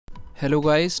Hello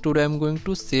guys, today I am going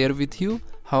to share with you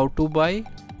how to buy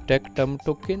Tectum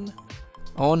token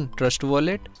on Trust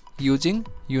Wallet using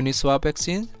UniSwap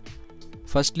exchange.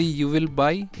 Firstly, you will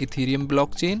buy Ethereum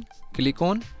blockchain. Click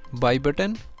on buy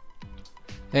button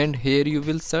and here you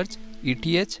will search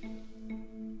ETH.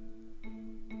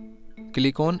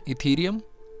 Click on Ethereum.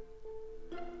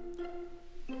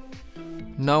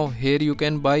 Now here you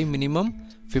can buy minimum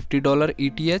 $50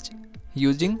 ETH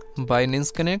using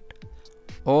Binance Connect,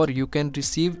 or you can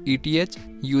receive ETH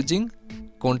using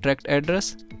contract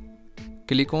address.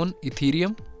 Click on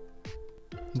Ethereum,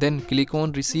 then click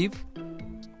on receive.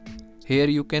 Here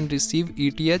you can receive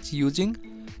ETH using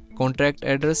contract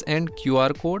address and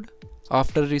QR code.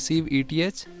 After receive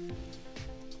ETH,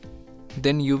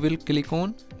 then you will click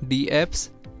on dApps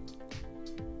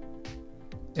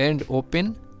and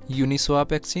open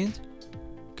UniSwap exchange.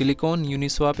 Click on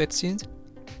UniSwap exchange.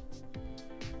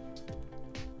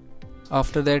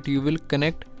 After that you will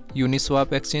connect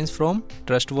UniSwap exchange from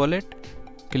Trust Wallet.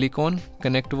 Click on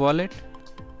connect wallet,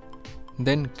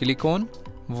 then click on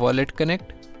wallet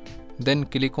connect, then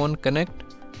click on connect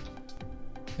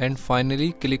and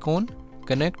finally click on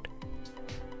connect.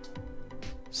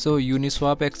 So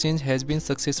UniSwap exchange has been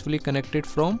successfully connected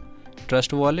from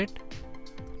Trust Wallet.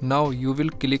 Now you will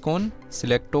click on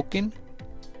select token.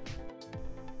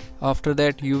 After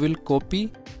that you will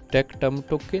copy Tectum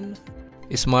token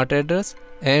smart address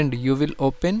and you will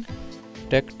open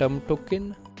Tectum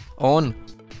token on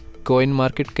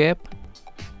CoinMarketCap.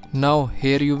 Now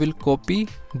here you will copy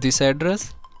this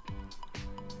address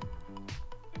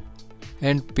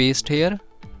and paste here.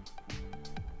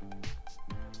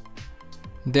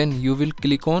 Then you will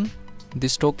click on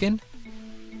this token.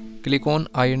 Click on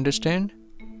I understand.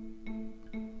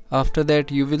 After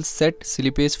that you will set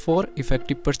slippage for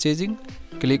effective purchasing.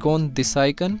 Click on this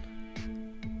icon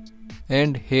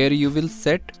and here you will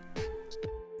set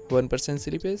 1%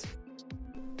 slippage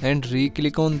and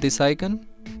re-click on this icon.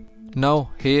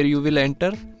 Now here you will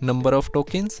enter number of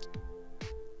tokens,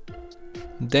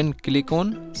 then click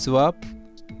on swap.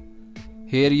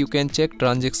 Here you can check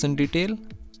transaction detail,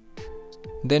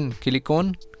 then click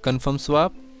on confirm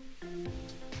swap.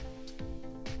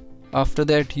 After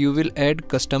that you will add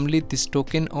customly this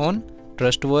token on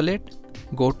Trust Wallet.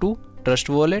 Go to Trust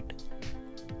Wallet,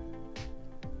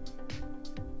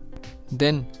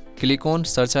 then click on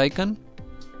search icon,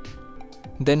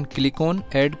 then click on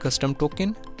add custom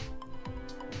token.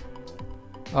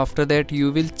 After that you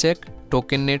will check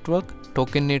token network.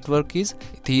 Token network is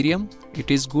Ethereum, it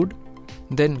is good.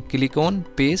 Then click on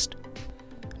paste.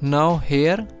 Now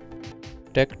here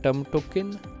Tectum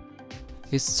token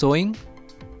is showing,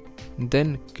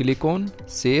 then click on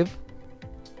save.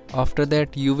 After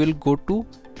that you will go to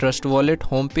Trust Wallet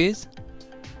homepage.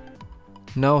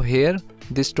 Now here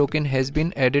this token has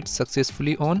been added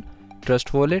successfully on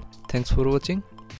Trust Wallet. Thanks for watching.